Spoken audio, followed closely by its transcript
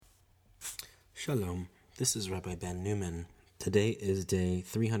Shalom, this is Rabbi Ben Newman. Today is day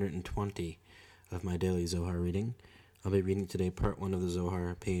 320 of my daily Zohar reading. I'll be reading today part 1 of the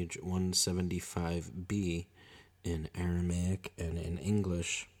Zohar, page 175b, in Aramaic and in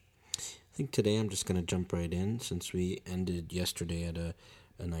English. I think today I'm just going to jump right in since we ended yesterday at a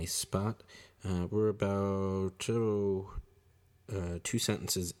nice spot. We're about two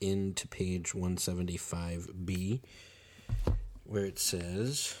sentences into page 175b, where it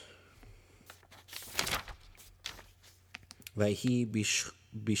says, Vayhi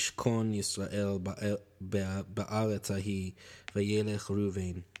bishkon Yisrael ba'aretz hahi vayelech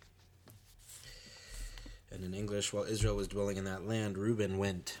Reuven. And in English, while Israel was dwelling in that land, Reuben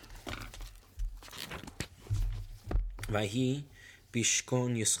went. Vayhi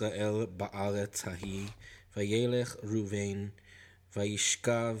bishkon Yisrael ba'aretz hahi vayelech Reuven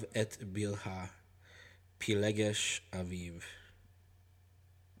vayishkav et Bilha Pilegesh aviv.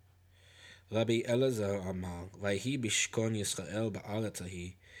 Rabbi Elazar Amar, Vayhi bishkon Yisrael ba'aretz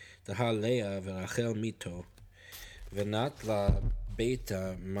hahi, Daha Leah v'Rachel mito, V'nat la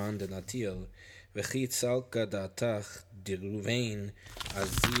beita man denatil, V'chi tzalka da'atach diruvein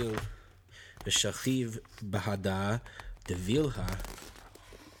azil, V'shachiv bahada devilha,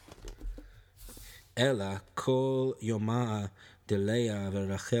 Ela kol yoma de Leah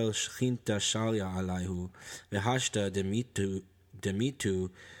v'Rachel shchinta shalya alayhu, V'hashta demitu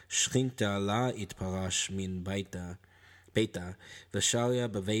shchinta la itparash min beita v'shalya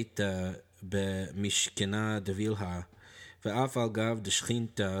beveita b'mishkena devilha ve'af al gav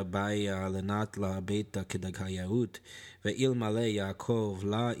d'shchinta baya lenat la beita kedaghayahut ve'il male Yaakov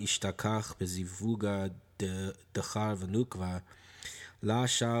la ishtakach bezivuga dechar v'nukva la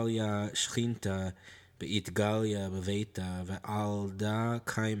shalya shchinta beitgalya beveita ve'al da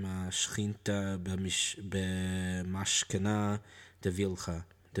kaima shchinta b'mashkena devilha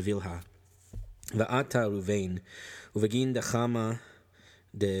Va'ata Ruvain uvegin dechama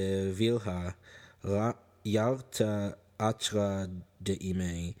devilha yarta atra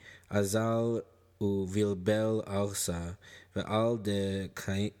deimei azal uvilbel arsa ve'al de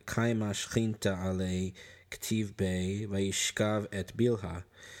kaima shchinta alei ktiv bei vayishkav et bilha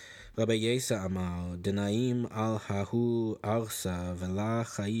Rabbi Yesa Amar denaim al hahu arsa ve'la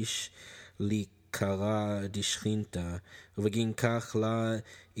chaish li Kara dishchinta, uvegin kach la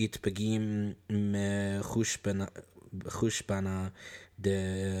itpegim mechushbana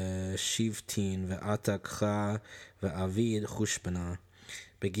de shivtin ve'ata kcha ve'avid chushbana.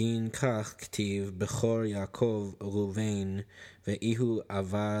 Begin kach ktiv bechor Yaakov Ruvain ve'ihu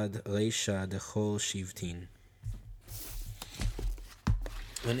avad reisha dechol shivtin.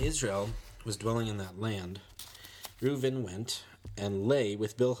 When Israel was dwelling in that land, Reuven went and lay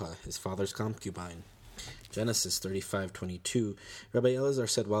with Bilhah, his father's concubine. Genesis 35:22. Rabbi Elazar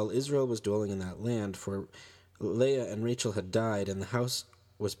said, while Israel was dwelling in that land, for Leah and Rachel had died, and the house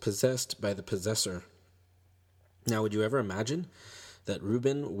was possessed by the possessor. Now, would you ever imagine that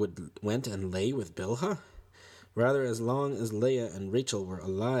Reuben went and lay with Bilhah? Rather, as long as Leah and Rachel were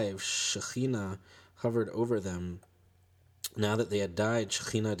alive, Shekhinah hovered over them. Now that they had died,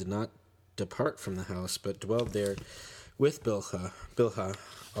 Shekhinah did not depart from the house, but dwelled there with Bilhah,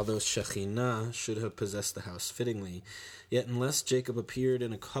 although Shekhinah should have possessed the house fittingly. Yet unless Jacob appeared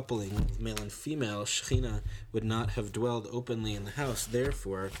in a coupling of male and female, Shekhinah would not have dwelled openly in the house.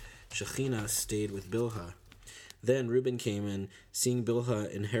 Therefore, Shekhinah stayed with Bilhah. Then Reuben came, and seeing Bilhah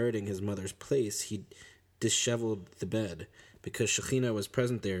inheriting his mother's place, he disheveled the bed. Because Shekhinah was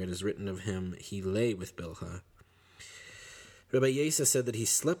present there, it is written of him, he lay with Bilhah. Rabbi Yesa said that he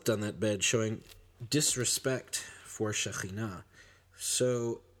slept on that bed, showing disrespect for Shekhinah.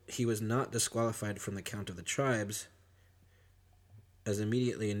 So he was not disqualified from the count of the tribes, as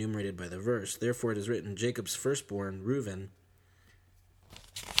immediately enumerated by the verse. Therefore it is written, Jacob's firstborn, Reuven,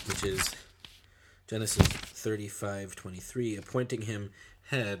 which is Genesis 35:23, appointing him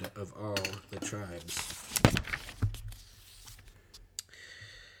head of all the tribes.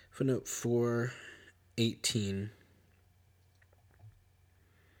 Footnote 4:18.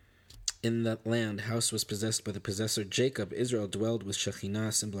 In that land, house was possessed by the possessor Jacob. Israel dwelled with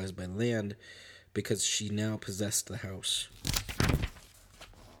Shekhinah, symbolized by land, because she now possessed the house.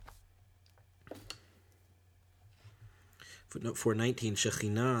 Footnote 4:19,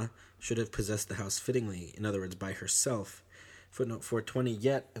 Shekhinah should have possessed the house fittingly, in other words, by herself. Footnote 4:20,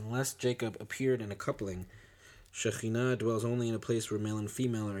 yet, unless Jacob appeared in a coupling, Shekhinah dwells only in a place where male and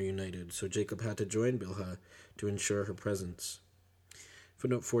female are united, so Jacob had to join Bilhah to ensure her presence.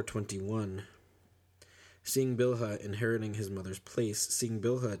 Footnote 4:21. seeing Bilhah inheriting his mother's place, seeing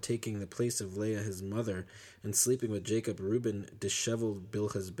Bilhah taking the place of Leah his mother, and sleeping with Jacob, Reuben disheveled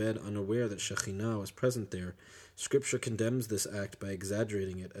Bilhah's bed, unaware that Shekhinah was present there. Scripture condemns this act by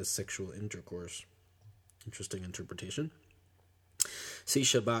exaggerating it as sexual intercourse. Interesting interpretation. See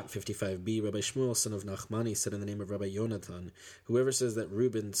Shabbat 55b. Rabbi Shmuel, son of Nachmani, said in the name of Rabbi Yonatan, whoever says that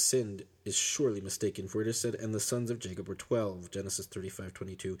Reuben sinned is surely mistaken, for it is said, and the sons of Jacob were 12, Genesis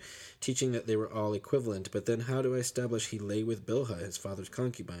 35:22, teaching that they were all equivalent. But then how do I establish he lay with Bilhah, his father's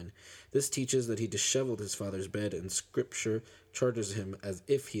concubine? This teaches that he disheveled his father's bed, and Scripture charges him as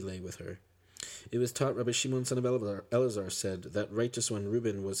if he lay with her. It was taught, Rabbi Shimon, son of Elazar, said, that righteous one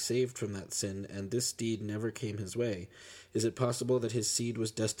Reuben was saved from that sin, and this deed never came his way. Is it possible that his seed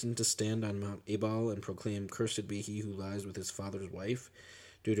was destined to stand on Mount Ebal and proclaim, "Cursed be he who lies with his father's wife"?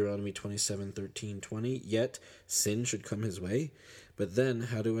 Deuteronomy 27:13-20. Yet sin should come his way? But then,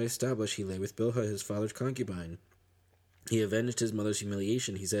 how do I establish he lay with Bilhah, his father's concubine? He avenged his mother's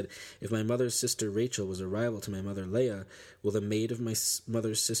humiliation. He said, if my mother's sister Rachel was a rival to my mother Leah, will the maid of my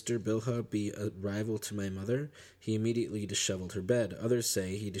mother's sister Bilhah be a rival to my mother? He immediately disheveled her bed. Others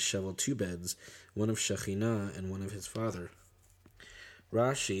say he disheveled two beds, one of Shekhinah and one of his father.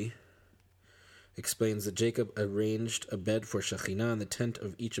 Rashi explains that Jacob arranged a bed for Shekhinah in the tent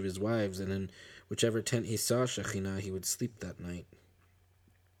of each of his wives, and in whichever tent he saw Shekhinah, he would sleep that night.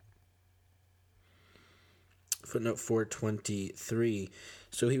 Footnote 423.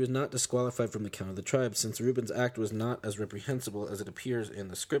 So he was not disqualified from the count of the tribes. Since Reuben's act was not as reprehensible as it appears in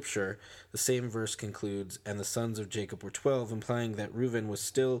the scripture, the same verse concludes, and the sons of Jacob were 12, implying that Reuben was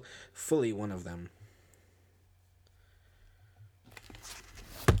still fully one of them.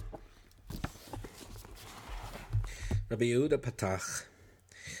 Rabbi Yehuda Patach,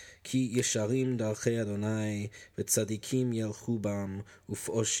 Ki yesharim dalchei Adonai, v'tzadikim yelchu bam,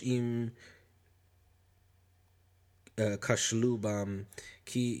 uf'oshim kashlu bam,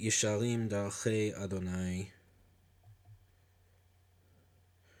 ki yesharim dalchei Adonai.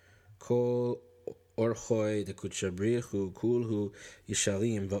 Kol orchoi dekutshabrichu kulhu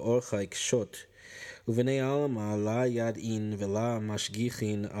yesharim va'orchai kshot. Uvenei alma la yad'in vela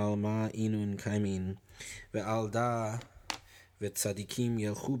mashgichin alma inun kaimin. Ve'alda ve'tzadikim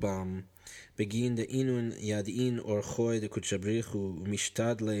yelchu bam. Begin de inun yad'in orchoi de kutshabrichu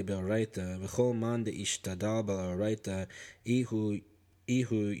mishtadle be'oraita v'chol man de ishtadal be'oraita ihu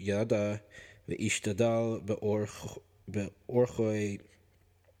yada ve'ishtadal be'orchoi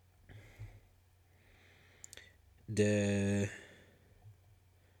de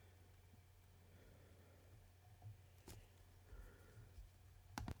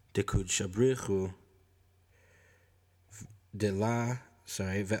kutshabrichu de la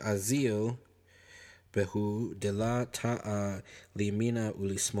ve'azil behu de la ta'a limina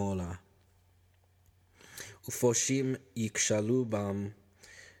ulismola ufoshim yikshalu bam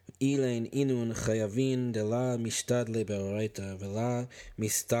ilain inun chayavin de la mishtadle be'oraita vela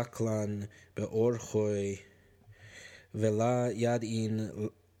mistaklan be'orchoi vela yad'in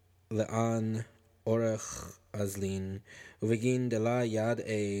le'an orech azlin uvegin de la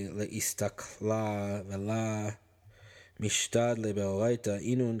yad'e le'istakla vela mishtadle be'oraita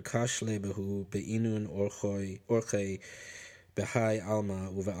inun kashle behu be'inun orchei behai alma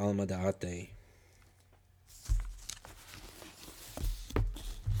uve'alma da'ate.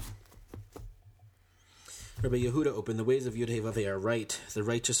 Rabbi Yehuda opened, the ways of Yud-Heh-Vav-Heh are right. The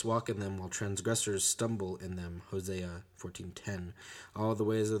righteous walk in them while transgressors stumble in them. Hosea 14:10. All the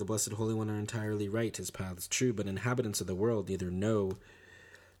ways of the Blessed Holy One are entirely right, his paths true, but inhabitants of the world neither know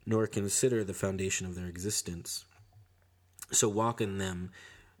nor consider the foundation of their existence. So walk in them,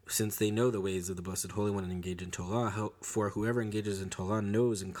 since they know the ways of the Blessed Holy One and engage in Torah. For whoever engages in Torah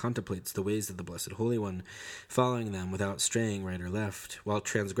knows and contemplates the ways of the Blessed Holy One, following them without straying right or left. While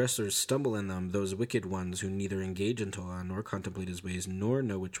transgressors stumble in them, those wicked ones who neither engage in Torah nor contemplate his ways nor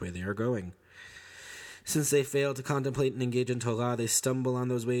know which way they are going. Since they fail to contemplate and engage in Torah, they stumble on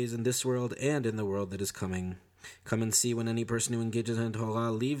those ways in this world and in the world that is coming. Come and see, when any person who engages in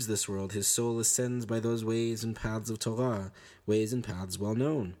Torah leaves this world, his soul ascends by those ways and paths of Torah, ways and paths well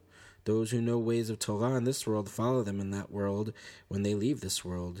known. Those who know ways of Torah in this world follow them in that world when they leave this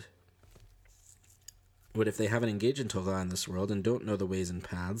world. But if they haven't engaged in Torah in this world and don't know the ways and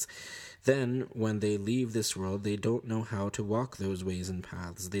paths, then when they leave this world, they don't know how to walk those ways and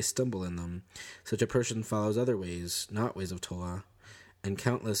paths. They stumble in them. Such a person follows other ways, not ways of Torah, and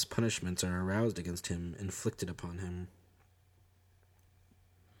countless punishments are aroused against him, inflicted upon him.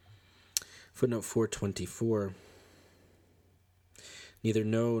 Footnote 424. Neither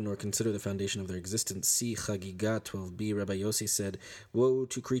know nor consider the foundation of their existence. See Chagiga 12b. Rabbi Yossi said, woe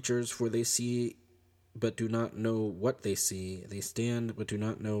to creatures, for they see but do not know what they see. They stand, but do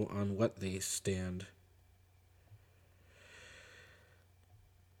not know on what they stand.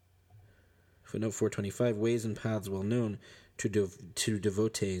 Footnote 425, ways and paths well known to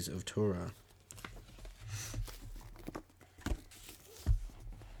devotees of Torah.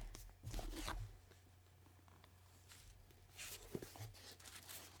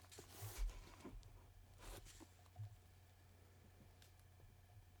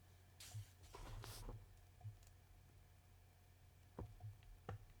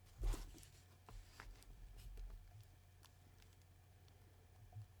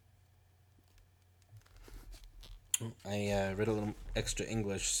 I read a little extra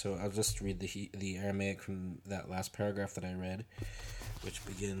English, so I'll just read the Aramaic from that last paragraph that I read, which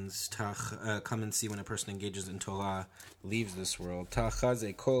begins, come and see when a person engages in Torah, leaves this world.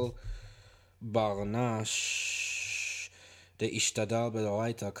 Ta'chaze kol barnash de ishtadal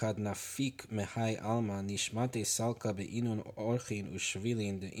be'oraita kad nafik mehai alma nishmate salka be'inun orchin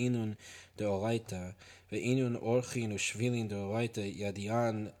ushvilin de inun de oraita ve'inun orchin ushvilin de oraita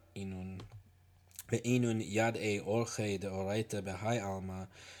yadian inun ve'inun yad'e orche de oraita behai alma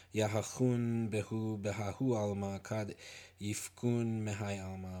yahachun behu behahu alma kad yifkun mehai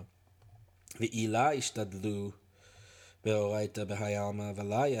alma ve'ila ishtadlu be'oraita behai alma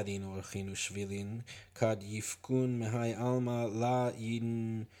v'la yadin orchin ushvilin kad yifkun mehai alma la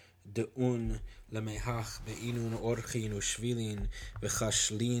yin de'un lemehach be'inun orchin ushvilin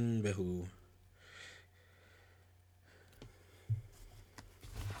v'chashlin behu.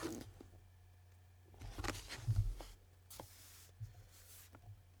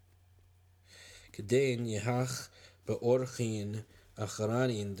 Kedein yehach be'orchin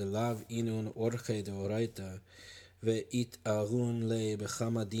acharanin delav inun orche de'oraita ve'it arun le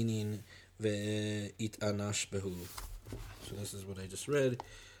bechamadinin ve'it anash behu. So this is what I just read.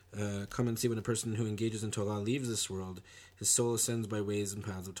 Come and see when a person who engages in Torah leaves this world, his soul ascends by ways and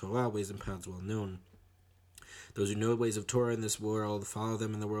paths of Torah, ways and paths well known. Those who know ways of Torah in this world follow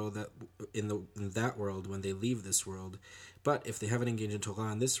them in the world in that world when they leave this world. But if they haven't engaged in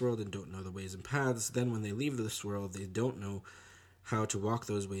Torah in this world and don't know the ways and paths, then when they leave this world, they don't know how to walk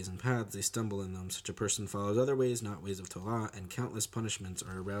those ways and paths. They stumble in them. Such a person follows other ways, not ways of Torah, and countless punishments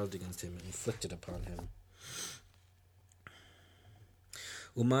are aroused against him and inflicted upon him.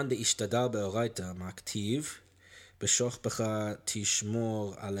 Uman de ishtadal be'oraita maktiv b'shoch b'cha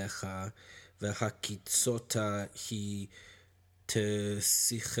tishmor alecha והקיצותה היא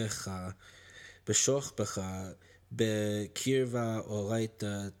תשיחך בשוכבך בקרבה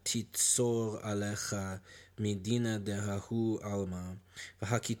אורייתא תיצור עליך מדינה דההוא עלמא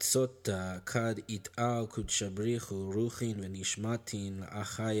והקיצותה כד יתעל קודשא בריחו רוחין ונשמתין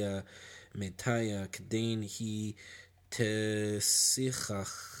לאחיה מתיה כדין היא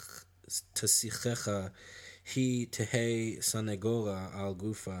תשיחך He tehe sanegora al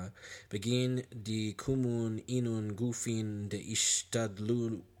gufa begin di kumun inun gufin de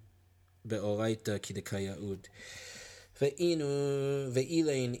ishtadlu beoraita kidekayaud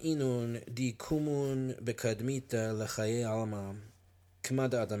ve'ilein inun di kumun bekadmita lechaye alma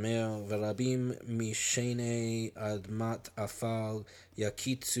kmad adamer verabim mishene admat afal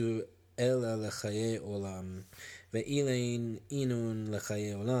yakitsu ela lechaye olam ve'ilein inun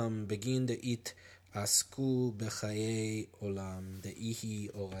lechaye olam begin de it Asku bechaye olam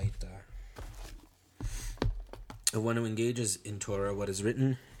de'ihi oraita. Of one who engages in Torah, what is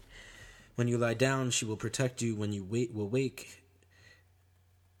written, when you lie down, she will protect you. When you wake.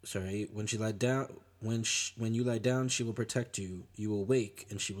 When you lie down, she will protect you. You will wake,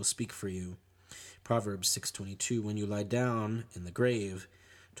 and she will speak for you. Proverbs 6:22. When you lie down in the grave,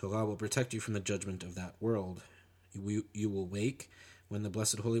 Torah will protect you from the judgment of that world. You will wake. When the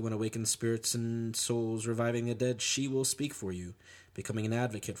Blessed Holy One awakens spirits and souls, reviving the dead, she will speak for you, becoming an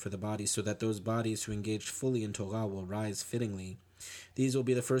advocate for the bodies, so that those bodies who engaged fully in Torah will rise fittingly. These will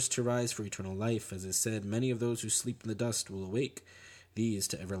be the first to rise for eternal life. As is said, many of those who sleep in the dust will awake, these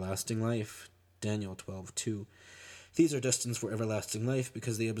to everlasting life. Daniel 12:2. These are destined for everlasting life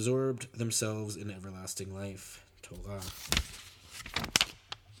because they absorbed themselves in everlasting life. Torah.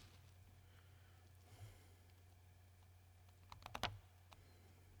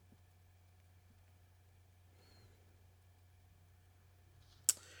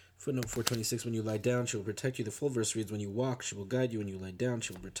 Footnote 426, when you lie down, she will protect you. The full verse reads, when you walk, she will guide you. When you lie down,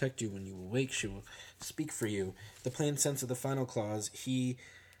 she will protect you. When you awake, she will speak for you. The plain sense of the final clause, he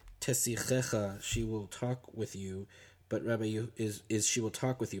tesichecha, she will talk with you, but she will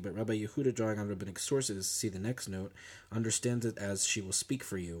talk with you. But Rabbi Yehuda, drawing on rabbinic sources, see the next note, understands it as she will speak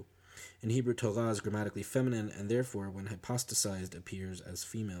for you. In Hebrew, Torah is grammatically feminine, and therefore, when hypostasized, appears as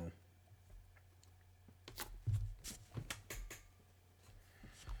female.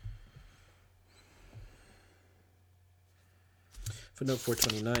 Footnote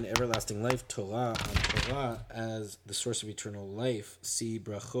 429, everlasting life, Torah, on Torah as the source of eternal life. See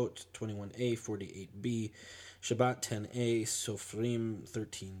Brachot 21a, 48b, Shabbat 10a, Sofrim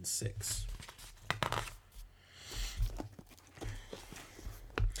 13:6.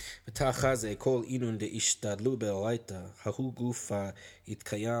 ותחזה כל אינון דאישתדלו באורייתא, ההוא גופה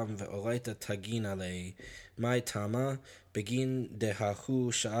יתקיים ואורייתא תגין עלי. מאי תמה? בגין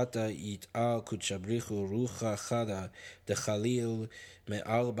דההוא שעתה יתעל קודשא בריחו רוחה חדה דחליל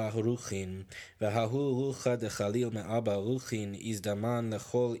מארבע רוחין, וההוא רוחה דחליל מארבע רוחין הזדמן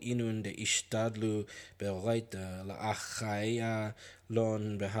לכל אינון דאישתדלו באורייתא, לאחיה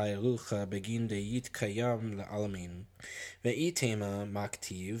לון בהי רוחה בגין דייתקיים לעלמין. ואיתמה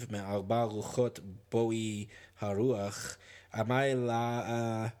מכתיב מארבע רוחות בואי הרוח, עמי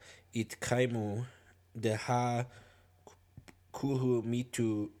לה יתקיימו דה כוהו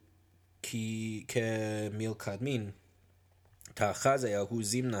מיתו כמלכדמין. תחזה ההוא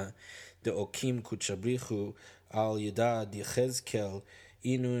זימנה דאוקים קודשא בריחו על ידע דחזקאל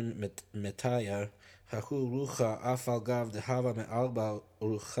אינון מתיה, ההוא רוחה אף על גב דהבה מארבע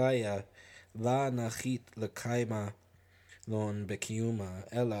רוחיה, לה נחית לקיימה לון בקיומה,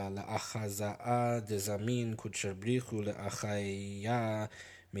 אלא לאחזאה דזמין קודשא בריחו לאחיה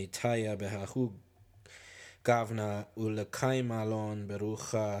מתיה בההוא גבנה, ולקיימה לון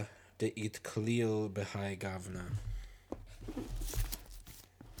ברוחה דאיתכליל בהי גבנה.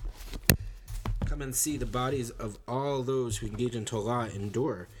 Come and see the bodies of all those who engage in Torah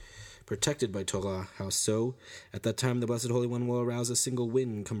endure, protected by Torah. How so? At that time the Blessed Holy One will arouse a single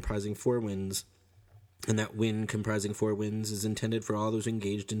wind comprising four winds, and that wind comprising four winds is intended for all those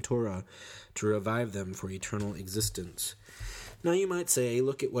engaged in Torah, to revive them for eternal existence. Now you might say,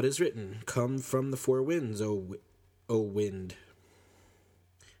 look at what is written, come from the four winds, O wind.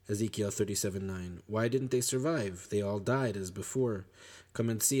 Ezekiel 37:9. Why didn't they survive? They all died as before. Come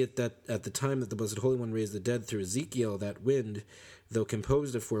and see it that at the time that the Blessed Holy One raised the dead through Ezekiel, that wind, though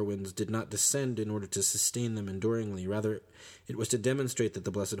composed of four winds, did not descend in order to sustain them enduringly. Rather, it was to demonstrate that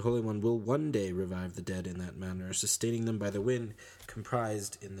the Blessed Holy One will one day revive the dead in that manner, sustaining them by the wind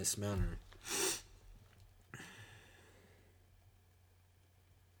comprised in this manner.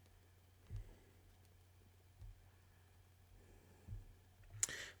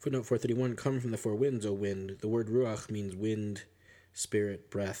 Footnote 431, come from the four winds, O wind. The word ruach means wind,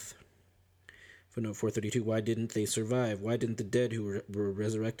 spirit, breath. Footnote 432, why didn't they survive? Why didn't the dead who were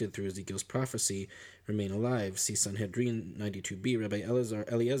resurrected through Ezekiel's prophecy remain alive? See Sanhedrin 92b, Rabbi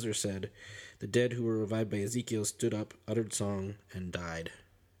Eliezer said, the dead who were revived by Ezekiel stood up, uttered song, and died.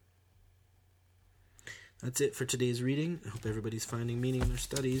 That's it for today's reading. I hope everybody's finding meaning in their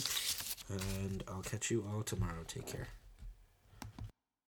studies, and I'll catch you all tomorrow. Take care.